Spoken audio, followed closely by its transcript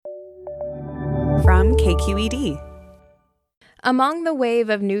from KQED. Among the wave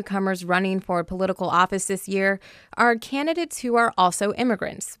of newcomers running for political office this year are candidates who are also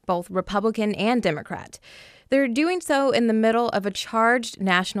immigrants, both Republican and Democrat. They're doing so in the middle of a charged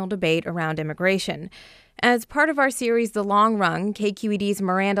national debate around immigration. As part of our series, The Long Run, KQED's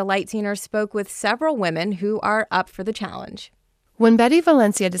Miranda Lightsinger spoke with several women who are up for the challenge. When Betty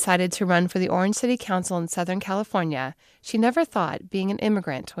Valencia decided to run for the Orange City Council in Southern California, she never thought being an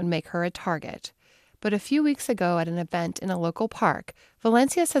immigrant would make her a target. But a few weeks ago at an event in a local park,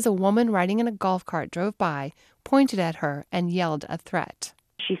 Valencia says a woman riding in a golf cart drove by, pointed at her, and yelled a threat.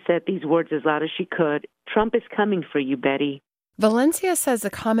 She said these words as loud as she could. "Trump is coming for you, Betty." Valencia says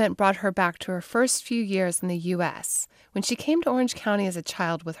the comment brought her back to her first few years in the U.S., when she came to Orange County as a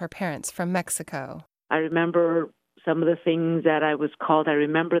child with her parents from Mexico. I remember some of the things that I was called. I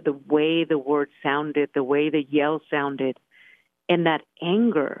remember the way the word sounded, the way the yell sounded, and that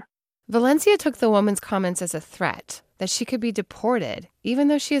anger. Valencia took the woman's comments as a threat, that she could be deported, even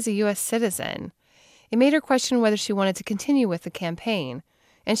though she is a U.S. citizen. It made her question whether she wanted to continue with the campaign,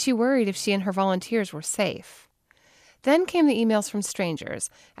 and she worried if she and her volunteers were safe. Then came the emails from strangers,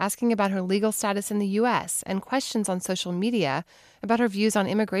 asking about her legal status in the U.S. and questions on social media about her views on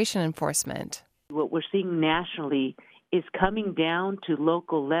immigration enforcement. What we're seeing nationally is coming down to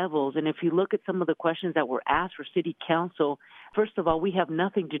local levels. And if you look at some of the questions that were asked for city council, first of all, we have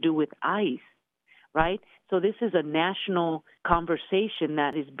nothing to do with ICE, right? So this is a national conversation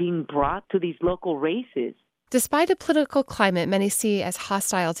that is being brought to these local races. Despite a political climate many see as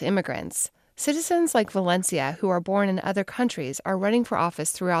hostile to immigrants, citizens like Valencia who are born in other countries are running for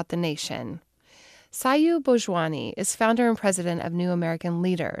office throughout the nation. Sayu Bojwani is founder and president of New American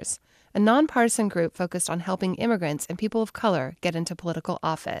Leaders, a nonpartisan group focused on helping immigrants and people of color get into political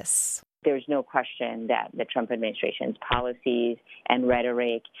office. There's no question that the Trump administration's policies and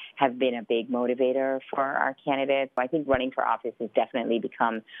rhetoric have been a big motivator for our candidates. I think running for office has definitely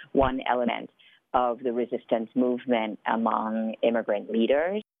become one element of the resistance movement among immigrant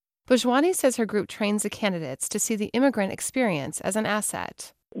leaders. Bojwani says her group trains the candidates to see the immigrant experience as an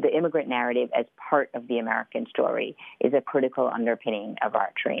asset. The immigrant narrative as part of the American story is a critical underpinning of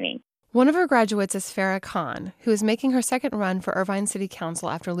our training. One of her graduates is Farah Khan, who is making her second run for Irvine City Council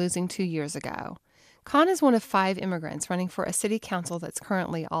after losing 2 years ago. Khan is one of 5 immigrants running for a city council that's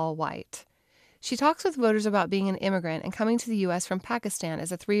currently all white. She talks with voters about being an immigrant and coming to the U.S. from Pakistan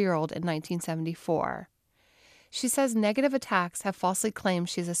as a 3-year-old in 1974. She says negative attacks have falsely claimed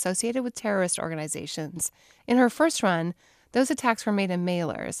she's associated with terrorist organizations. In her first run, those attacks were made in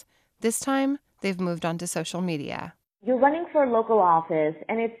mailers. This time, they've moved on to social media. You're running for a local office,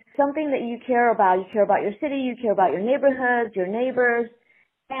 and it's something that you care about. You care about your city, you care about your neighborhoods, your neighbors,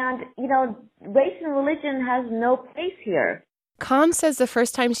 and, race and religion has no place here. Khan says the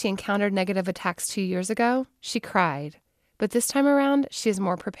first time she encountered negative attacks 2 years ago, she cried. But this time around, she is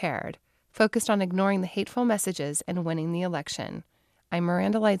more prepared, focused on ignoring the hateful messages and winning the election. I'm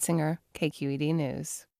Miranda Lightsinger, KQED News.